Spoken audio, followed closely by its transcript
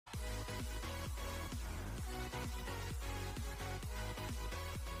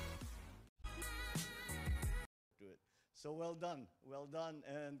So well done,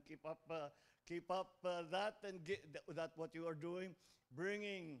 and keep up that and that what you are doing,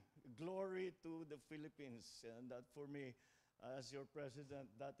 bringing glory to the Philippines, and that for me, as your president,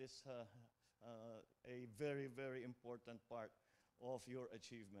 that is a very very important part of your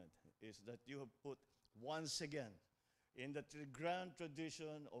achievement. Is that you have put once again in the grand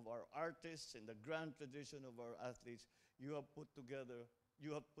tradition of our artists, in the grand tradition of our athletes, you have put together,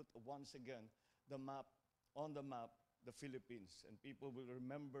 you have put once again the map, on the map, the Philippines. And people will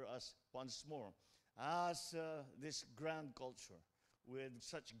remember us once more as this grand culture with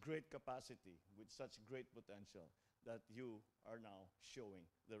such great capacity, with such great potential that you are now showing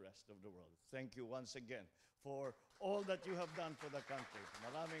the rest of the world. Thank you once again for all that you have done for the country.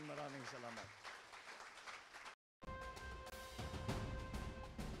 Maraming salamat.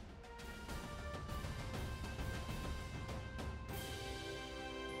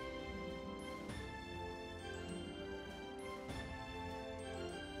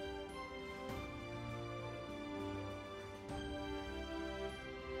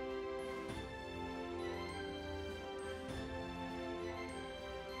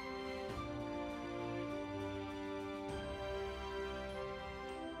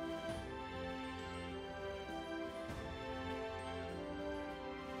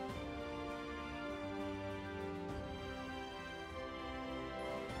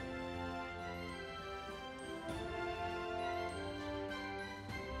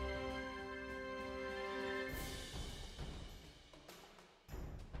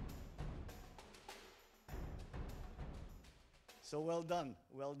 So well done,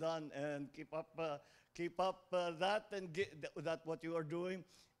 and keep up that and that what you are doing,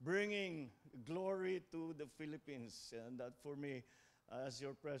 bringing glory to the Philippines, and that for me, as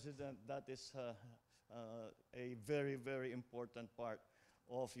your president, that is a very very important part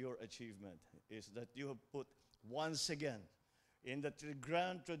of your achievement. Is that you have put once again in the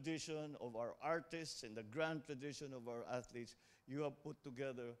grand tradition of our artists, in the grand tradition of our athletes, you have put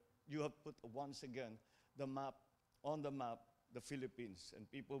together, you have put once again the map, on the map, the Philippines. And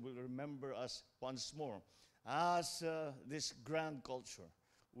people will remember us once more as this grand culture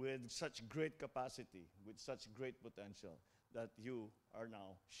with such great capacity, with such great potential that you are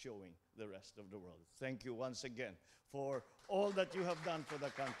now showing the rest of the world. Thank you once again for all that you have done for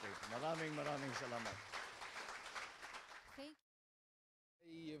the country. Maraming salamat. Thank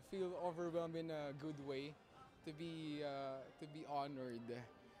I feel overwhelmed in a good way to be honored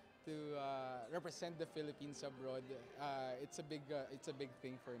to represent the Philippines abroad. It's a big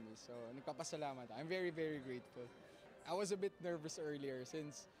thing for me. So nagpapasalamat. I'm very grateful. I was a bit nervous earlier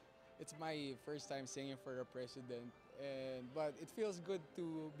since it's my first time singing for a president, but it feels good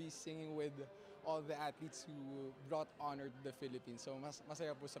to be singing with all the athletes who brought honor to the Philippines. So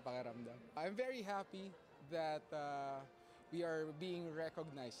masaya po sa pakiramdam. I'm very happy that we are being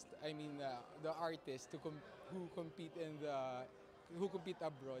recognized. I mean, the artists who compete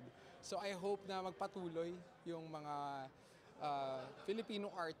abroad. So I hope na magpatuloy yung mga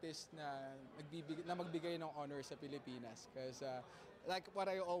Filipino artists na magbigay ng honor sa Pilipinas. Because like what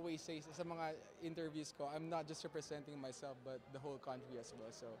I always say sa mga interviews ko, I'm not just representing myself but the whole country as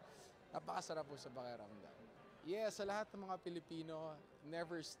well. So napakasarap po sa pakiramdam. Yeah, sa lahat ng mga Pilipino,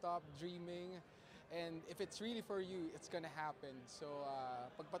 never stop dreaming. And if it's really for you, it's gonna happen. So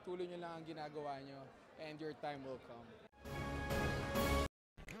pagpatuloy nyo lang ang ginagawa nyo and your time will come.